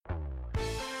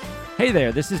Hey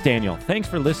there, this is Daniel. Thanks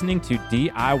for listening to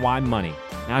DIY Money.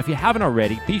 Now, if you haven't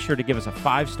already, be sure to give us a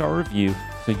 5-star review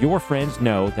so your friends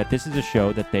know that this is a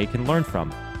show that they can learn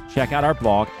from. Check out our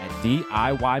blog at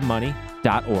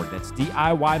DIYmoney.org. That's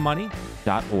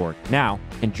DIYmoney.org. Now,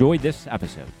 enjoy this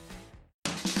episode.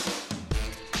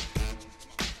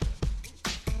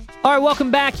 All right, welcome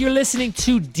back. You're listening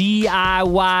to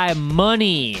DIY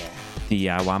Money.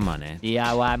 DIY Money.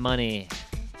 DIY Money.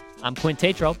 I'm Quint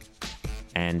Tatro.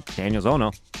 And Daniel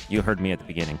Zono. You heard me at the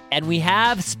beginning. And we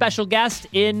have special guest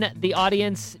in the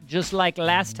audience, just like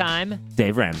last time.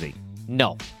 Dave Ramsey.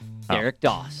 No, Derek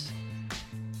Doss.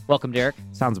 Welcome, Derek.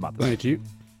 Sounds about the same. Thank you.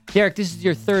 Derek, this is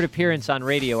your third appearance on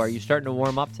radio. Are you starting to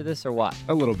warm up to this or what?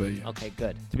 A little bit, yeah. Okay,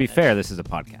 good. To be fair, this is a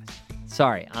podcast.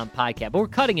 Sorry, on podcast. But we're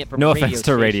cutting it from No radio offense to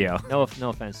station. radio. No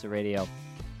offense to radio.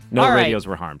 No All right. radios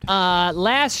were harmed.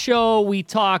 Last show, we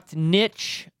talked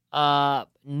niche. I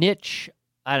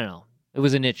don't know. It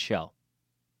was a niche show.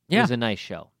 It Yeah. was a nice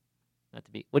show. Not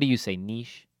to be. What do you say,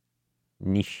 niche?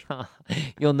 Niche.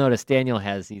 You'll notice Daniel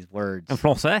has these words. En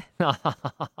français?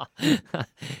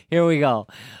 Here we go.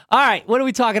 All right, what are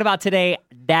we talking about today,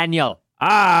 Daniel?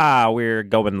 We're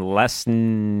going less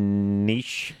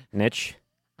niche Niche.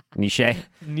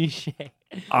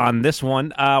 on this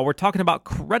one. We're talking about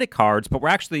credit cards, but we're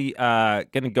actually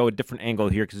going to go a different angle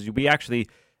here because we actually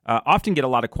often get a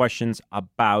lot of questions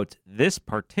about this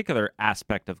particular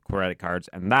aspect of credit cards,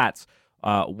 and that's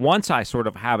once I sort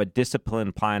of have a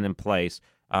discipline plan in place,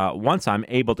 once I'm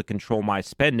able to control my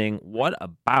spending, what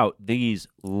about these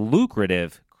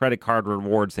lucrative credit card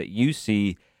rewards that you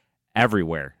see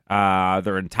everywhere?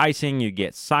 They're enticing. You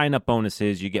get sign-up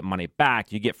bonuses. You get money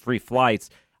back. You get free flights.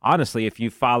 Honestly, if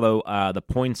you follow the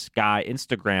Points Guy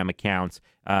Instagram account,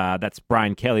 that's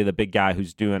Brian Kelly, the big guy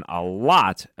who's doing a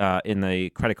lot in the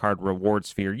credit card reward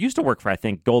sphere. Used to work for, I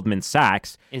think, Goldman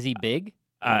Sachs. Is he big?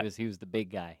 He was the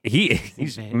big guy.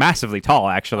 He's massively tall,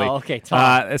 actually. Oh, okay,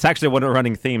 tall. It's actually one of the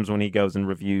running themes when he goes and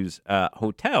reviews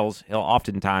hotels. He'll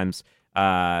oftentimes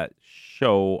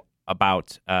show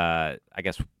about, I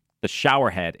guess, the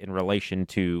shower head in relation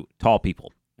to tall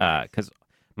people, because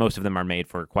most of them are made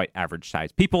for quite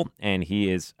average-sized people, and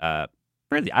he is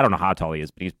really, I don't know how tall he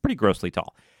is, but he's pretty grossly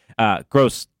tall.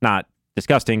 Gross, not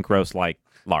disgusting, gross like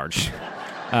large.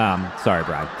 Sorry,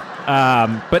 Brian.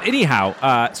 But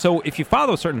anyhow, so if you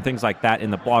follow certain things like that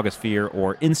in the blogosphere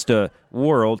or Insta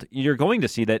world, you're going to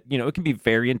see that, it can be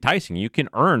very enticing. You can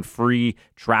earn free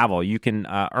travel. You can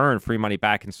earn free money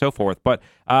back and so forth. But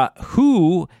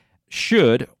who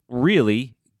should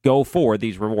really go for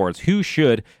these rewards? Who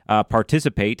should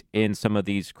participate in some of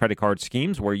these credit card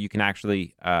schemes where you can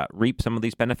actually reap some of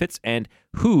these benefits? And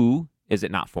who is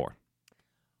it not for?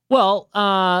 Well,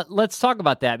 let's talk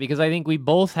about that because I think we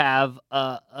both have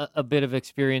a bit of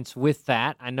experience with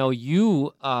that. I know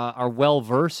you are well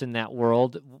versed in that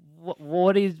world.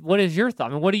 What is your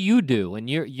thought? I mean, what do you do? And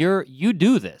you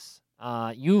do this.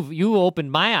 You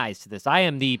opened my eyes to this. I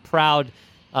am the proud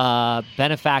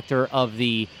benefactor of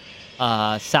the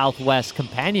Southwest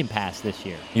Companion Pass this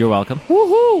year. You're welcome.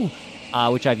 Woohoo!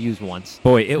 Which I've used once.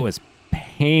 Boy, it was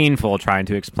painful trying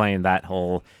to explain that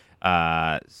whole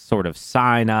sort of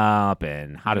sign up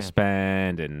and how to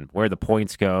spend and where the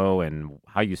points go and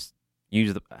how you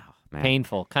use the... Oh, man.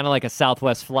 Painful. Kind of like a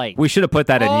Southwest flight. We should have put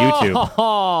that in YouTube.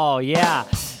 Oh, yeah.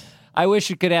 I wish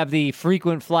you could have the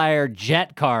frequent flyer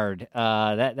jet card.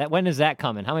 That when is that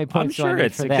coming? How many I'm points do I sure need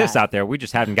it for exists that? out there. We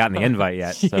just haven't gotten the invite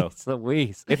yet. So Jeez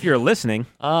Louise. if you're listening,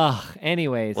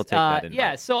 Anyways. we'll take that invite.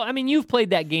 Yeah, so, I mean, you've played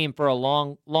that game for a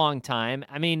long, long time.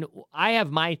 I mean, I have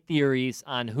my theories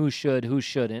on who should, who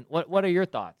shouldn't. What are your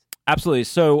thoughts? absolutely.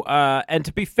 So, and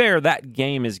to be fair, that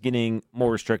game is getting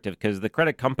more restrictive because the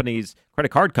credit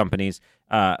card companies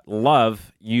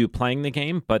love you playing the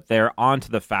game, but they're onto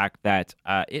the fact that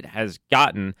it has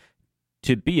gotten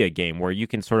to be a game where you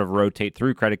can sort of rotate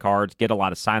through credit cards, get a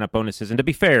lot of sign-up bonuses. And to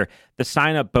be fair, the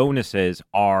sign-up bonuses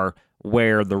are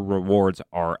where the rewards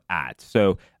are at.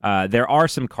 So there are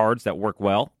some cards that work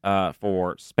well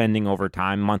for spending over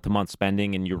time, month-to-month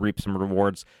spending, and you reap some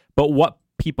rewards. But what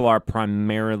people are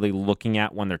primarily looking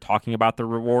at when they're talking about the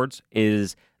rewards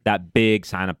is that big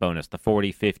sign-up bonus, the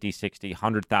 40, 50, 60,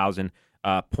 100,000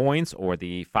 points, or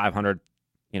the 500,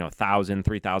 $1,000,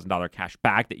 $3,000 cash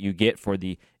back that you get for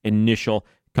the initial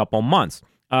couple months.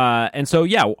 And so,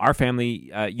 yeah, our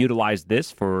family utilized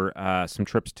this for some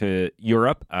trips to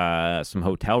Europe, some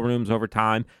hotel rooms over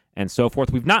time, and so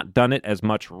forth. We've not done it as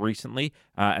much recently,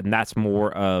 and that's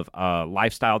more of a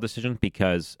lifestyle decision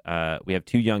because we have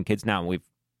two young kids now, and we've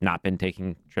not been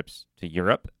taking trips to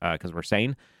Europe because we're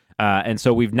sane. And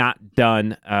so we've not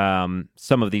done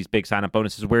some of these big sign-up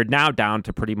bonuses. We're now down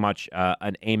to pretty much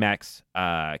an Amex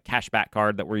cashback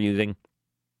card that we're using,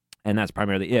 and that's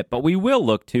primarily it. But we will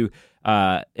look to,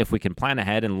 if we can plan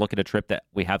ahead and look at a trip that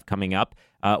we have coming up,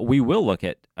 we will look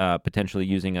at potentially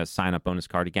using a sign-up bonus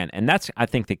card again. And that's, I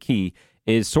think, the key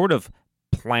is sort of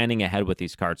planning ahead with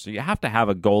these cards. So you have to have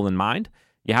a goal in mind.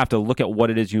 You have to look at what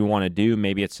it is you want to do.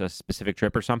 Maybe it's a specific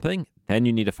trip or something. Then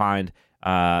you need to find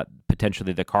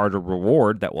potentially the card or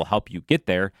reward that will help you get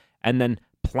there, and then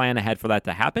plan ahead for that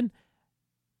to happen.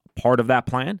 Part of that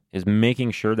plan is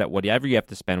making sure that whatever you have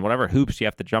to spend, whatever hoops you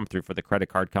have to jump through for the credit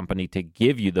card company to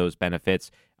give you those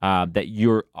benefits, that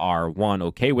you are, one,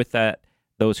 okay with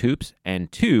those hoops,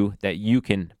 and two, that you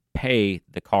can pay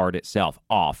the card itself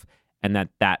off, and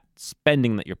that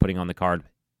spending that you're putting on the card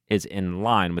is in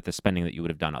line with the spending that you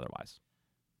would have done otherwise.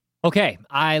 Okay,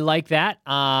 I like that.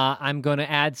 I'm going to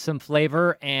add some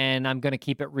flavor, and I'm going to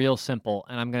keep it real simple.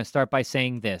 And I'm going to start by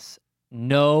saying this: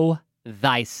 know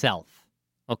thyself.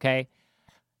 Okay?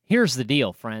 Here's the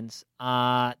deal, friends.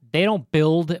 They don't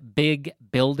build big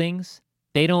buildings.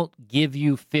 They don't give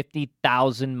you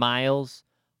 50,000 miles,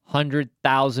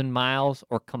 100,000 miles,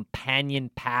 or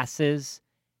companion passes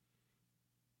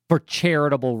for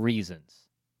charitable reasons.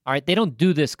 All right? They don't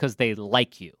do this because they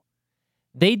like you.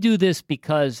 They do this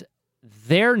because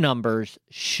their numbers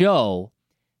show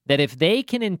that if they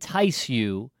can entice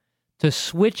you to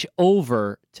switch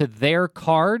over to their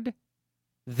card,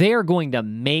 they're going to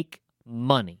make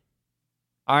money.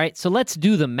 All right, so let's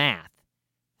do the math.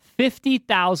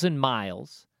 50,000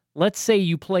 miles. Let's say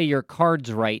you play your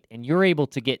cards right and you're able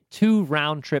to get 2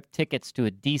 round-trip tickets to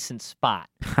a decent spot.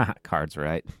 Cards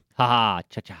right. Ha-ha,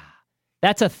 cha-cha.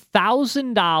 That's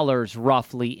 $1,000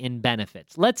 roughly in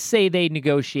benefits. Let's say they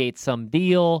negotiate some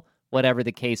deal, whatever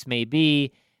the case may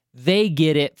be. They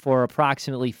get it for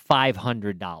approximately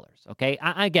 $500, okay?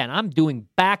 Again, I'm doing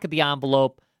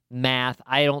back-of-the-envelope math.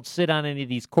 I don't sit on any of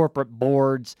these corporate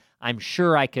boards. I'm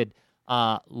sure I could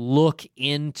look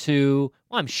into,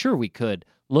 well, I'm sure we could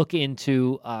look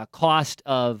into cost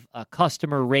of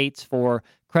customer rates for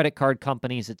credit card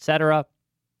companies, etc.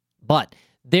 But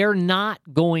they're not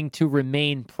going to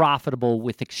remain profitable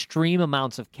with extreme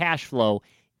amounts of cash flow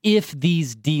if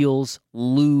these deals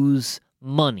lose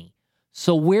money.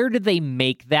 So where do they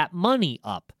make that money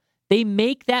up? They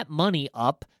make that money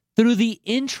up through the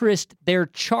interest they're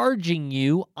charging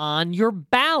you on your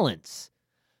balance.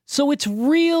 So it's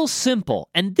real simple.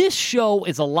 And this show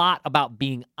is a lot about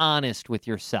being honest with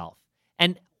yourself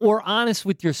or honest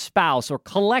with your spouse, or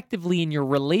collectively in your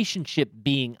relationship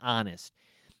being honest.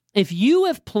 If you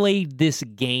have played this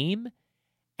game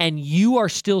and you are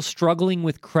still struggling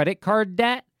with credit card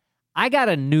debt, I got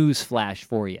a news flash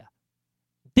for you.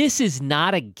 This is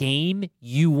not a game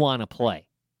you want to play.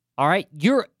 All right?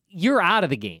 You're out of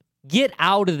the game. Get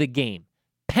out of the game.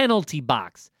 Penalty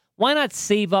box. Why not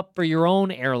save up for your own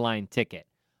airline ticket?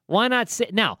 Why not say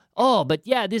now, but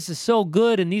yeah, this is so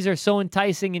good and these are so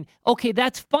enticing, and okay,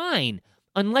 that's fine.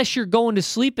 Unless you're going to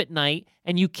sleep at night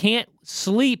and you can't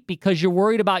sleep because you're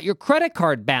worried about your credit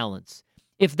card balance.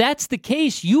 If that's the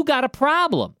case, you got a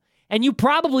problem. And you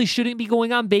probably shouldn't be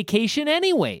going on vacation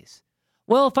anyways.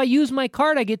 Well, if I use my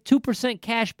card, I get 2%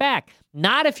 cash back.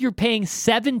 Not if you're paying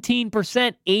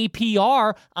 17%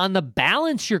 APR on the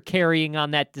balance you're carrying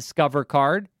on that Discover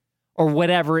card or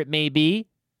whatever it may be.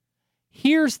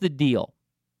 Here's the deal.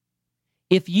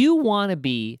 If you want to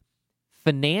be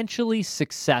financially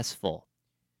successful,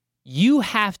 you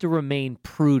have to remain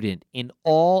prudent in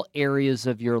all areas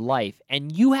of your life.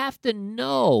 And you have to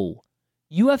know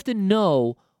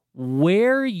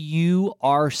where you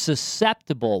are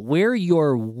susceptible, where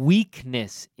your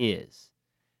weakness is.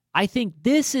 I think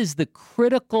this is the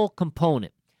critical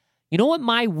component. You know what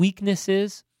my weakness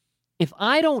is? If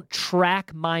I don't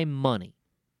track my money,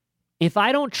 if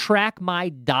I don't track my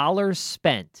dollars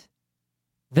spent,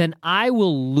 then I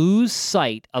will lose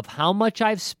sight of how much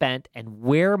I've spent and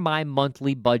where my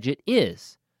monthly budget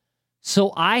is.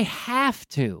 So I have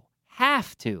to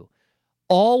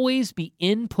always be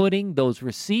inputting those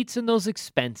receipts and those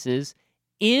expenses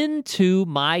into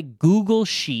my Google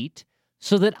Sheet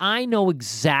so that I know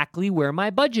exactly where my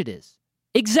budget is.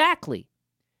 Exactly.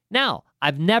 Now,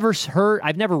 I've never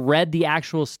read the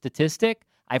actual statistic.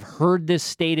 I've heard this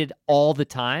stated all the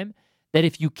time, that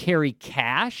if you carry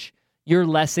cash, you're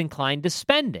less inclined to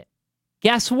spend it.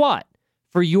 Guess what?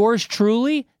 For yours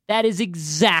truly, that is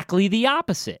exactly the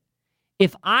opposite.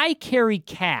 If I carry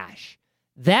cash,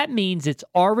 that means it's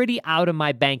already out of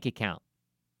my bank account.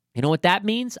 You know what that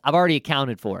means? I've already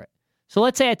accounted for it. So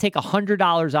let's say I take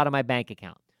 $100 out of my bank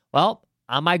account. Well,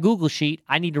 on my Google sheet,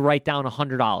 I need to write down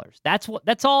 $100.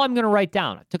 That's all I'm going to write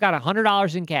down. I took out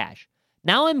 $100 in cash.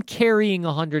 Now I'm carrying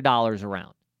 $100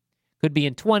 around. Could be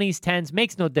in 20s, 10s,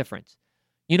 makes no difference.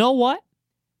 You know what?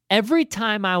 Every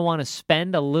time I want to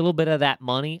spend a little bit of that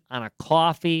money on a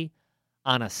coffee,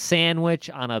 on a sandwich,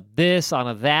 on a this, on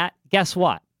a that, guess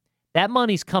what? That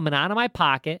money's coming out of my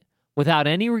pocket without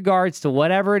any regards to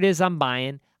whatever it is I'm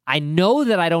buying. I know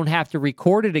that I don't have to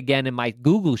record it again in my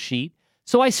Google sheet,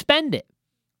 so I spend it.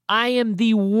 I am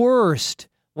the worst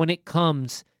when it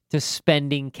comes to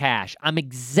spending cash. I'm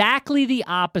exactly the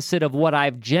opposite of what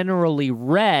I've generally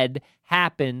read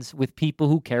happens with people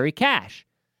who carry cash.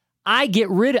 I get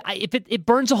rid of if it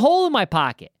burns a hole in my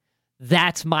pocket.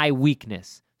 That's my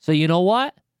weakness. So you know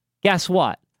what? Guess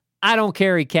what? I don't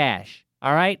carry cash.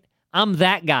 All right? I'm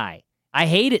that guy. I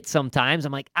hate it sometimes.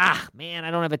 I'm like, man,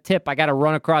 I don't have a tip. I got to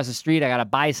run across the street. I got to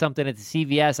buy something at the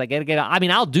CVS. I got to get out. I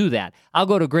mean, I'll do that. I'll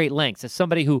go to great lengths. As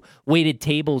somebody who waited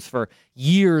tables for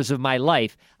years of my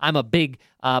life, I'm a big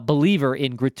believer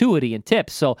in gratuity and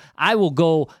tips. So I will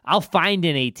go, I'll find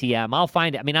an ATM. I'll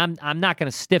find it. I mean, I'm not going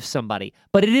to stiff somebody,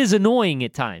 but it is annoying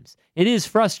at times. It is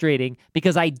frustrating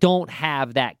because I don't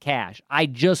have that cash. I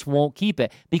just won't keep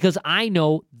it because I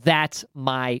know that's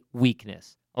my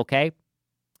weakness. Okay?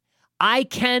 I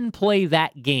can play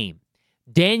that game.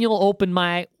 Daniel opened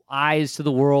my eyes to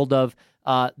the world of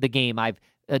the game. I've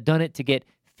done it to get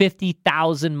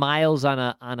 50,000 miles on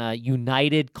a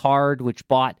United card, which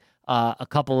bought a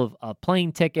couple of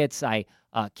plane tickets. I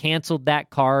canceled that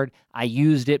card. I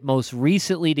used it most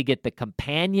recently to get the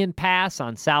companion pass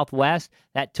on Southwest.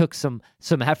 That took some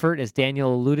effort, as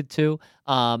Daniel alluded to,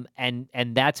 and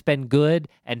that's been good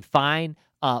and fine.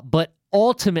 But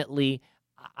ultimately,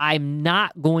 I'm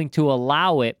not going to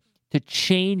allow it to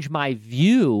change my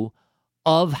view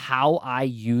of how I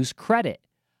use credit.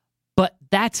 But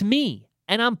that's me,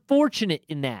 and I'm fortunate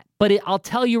in that. But I'll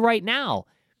tell you right now,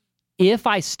 if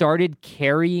I started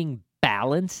carrying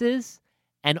balances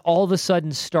and all of a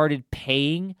sudden started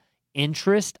paying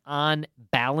interest on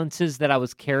balances that I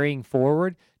was carrying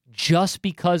forward just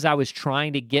because I was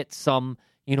trying to get some,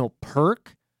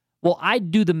 perk, well,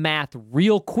 I'd do the math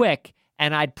real quick.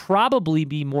 And I'd probably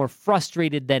be more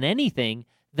frustrated than anything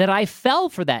that I fell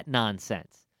for that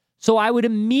nonsense. So I would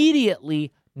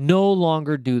immediately no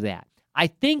longer do that. I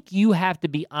think you have to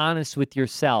be honest with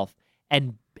yourself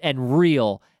and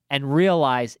real and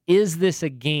realize, is this a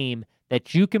game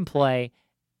that you can play,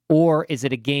 or is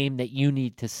it a game that you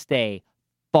need to stay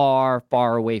far,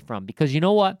 far away from? Because you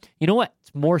know what?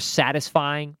 It's more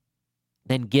satisfying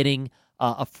than getting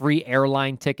a free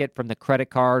airline ticket from the credit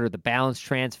card or the balance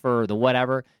transfer or the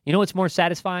whatever. You know what's more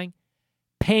satisfying?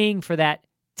 Paying for that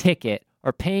ticket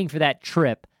or paying for that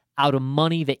trip out of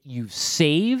money that you've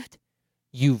saved,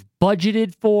 you've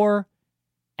budgeted for,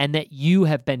 and that you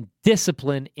have been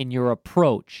disciplined in your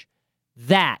approach.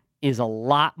 That is a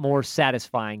lot more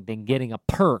satisfying than getting a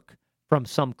perk from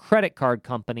some credit card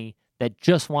company that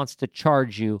just wants to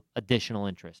charge you additional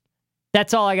interest.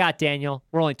 That's all I got, Daniel.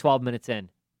 We're only 12 minutes in.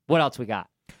 What else we got?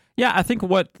 Yeah, I think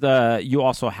what you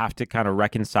also have to kind of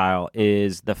reconcile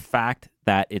is the fact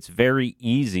that it's very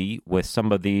easy with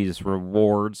some of these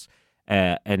rewards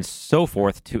and so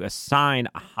forth to assign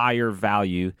a higher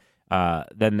value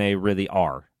than they really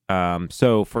are.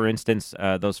 So, for instance,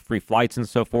 those free flights and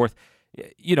so forth,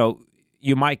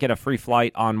 you might get a free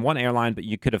flight on one airline, but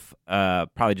you could have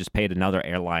probably just paid another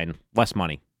airline less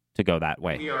money to go that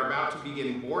way. We are about to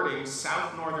begin boarding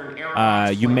South Northern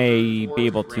Airlines. You may be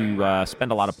able to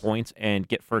spend a lot of points and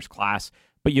get first class,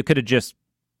 but you could have just,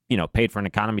 paid for an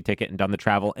economy ticket and done the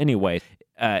travel anyway.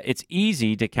 It's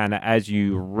easy to kind of, as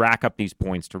you rack up these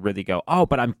points, to really go, oh,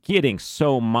 but I'm getting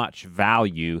so much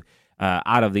value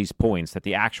out of these points that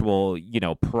the actual,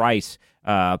 price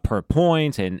per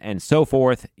point and so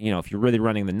forth, if you're really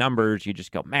running the numbers, you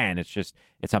just go, man, it's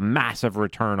a massive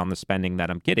return on the spending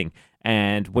that I'm getting.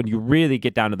 And when you really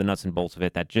get down to the nuts and bolts of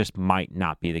it, that just might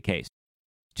not be the case.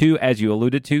 Two, as you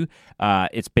alluded to,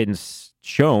 it's been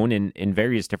shown in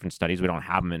various different studies. We don't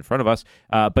have them in front of us,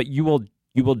 but you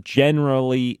will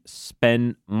generally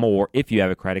spend more if you have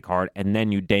a credit card, and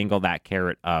then you dangle that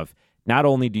carrot of, not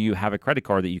only do you have a credit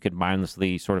card that you could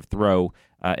mindlessly sort of throw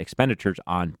expenditures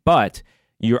on, but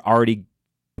you're already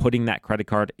putting that credit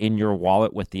card in your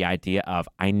wallet with the idea of,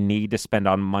 I need to spend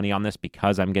money on this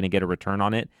because I'm going to get a return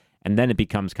on it. And then it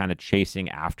becomes kind of chasing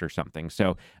after something.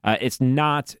 So it's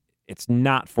not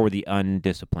for the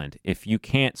undisciplined. If you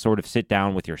can't sort of sit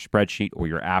down with your spreadsheet or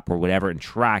your app or whatever and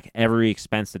track every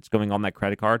expense that's going on that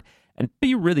credit card, and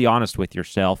be really honest with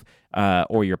yourself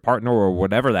or your partner or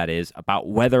whatever that is about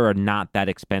whether or not that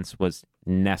expense was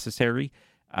necessary,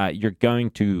 you're going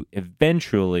to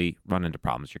eventually run into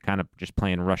problems. You're kind of just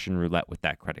playing Russian roulette with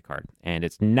that credit card. And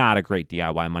it's not a great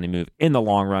DIY money move in the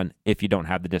long run if you don't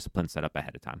have the discipline set up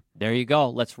ahead of time. There you go.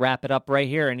 Let's wrap it up right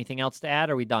here. Anything else to add?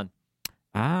 Are we done?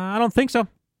 I don't think so.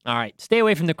 All right. Stay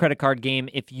away from the credit card game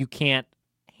if you can't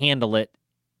handle it.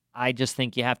 I just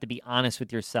think you have to be honest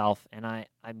with yourself. And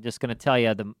I'm just going to tell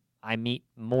you, I meet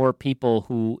more people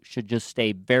who should just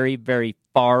stay very, very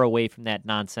far away from that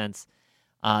nonsense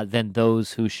than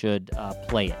those who should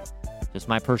play it. Just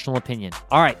my personal opinion.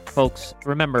 All right, folks,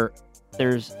 remember,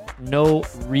 there's no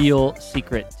real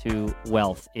secret to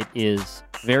wealth. It is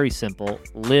very simple.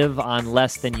 Live on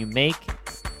less than you make,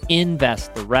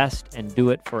 invest the rest, and do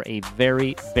it for a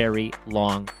very, very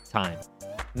long time.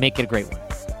 Make it a great one.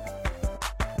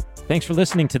 Thanks for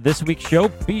listening to this week's show.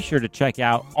 Be sure to check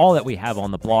out all that we have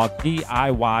on the blog,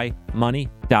 DIYmoney.org.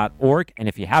 And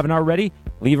if you haven't already,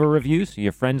 leave a review so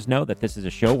your friends know that this is a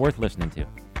show worth listening to.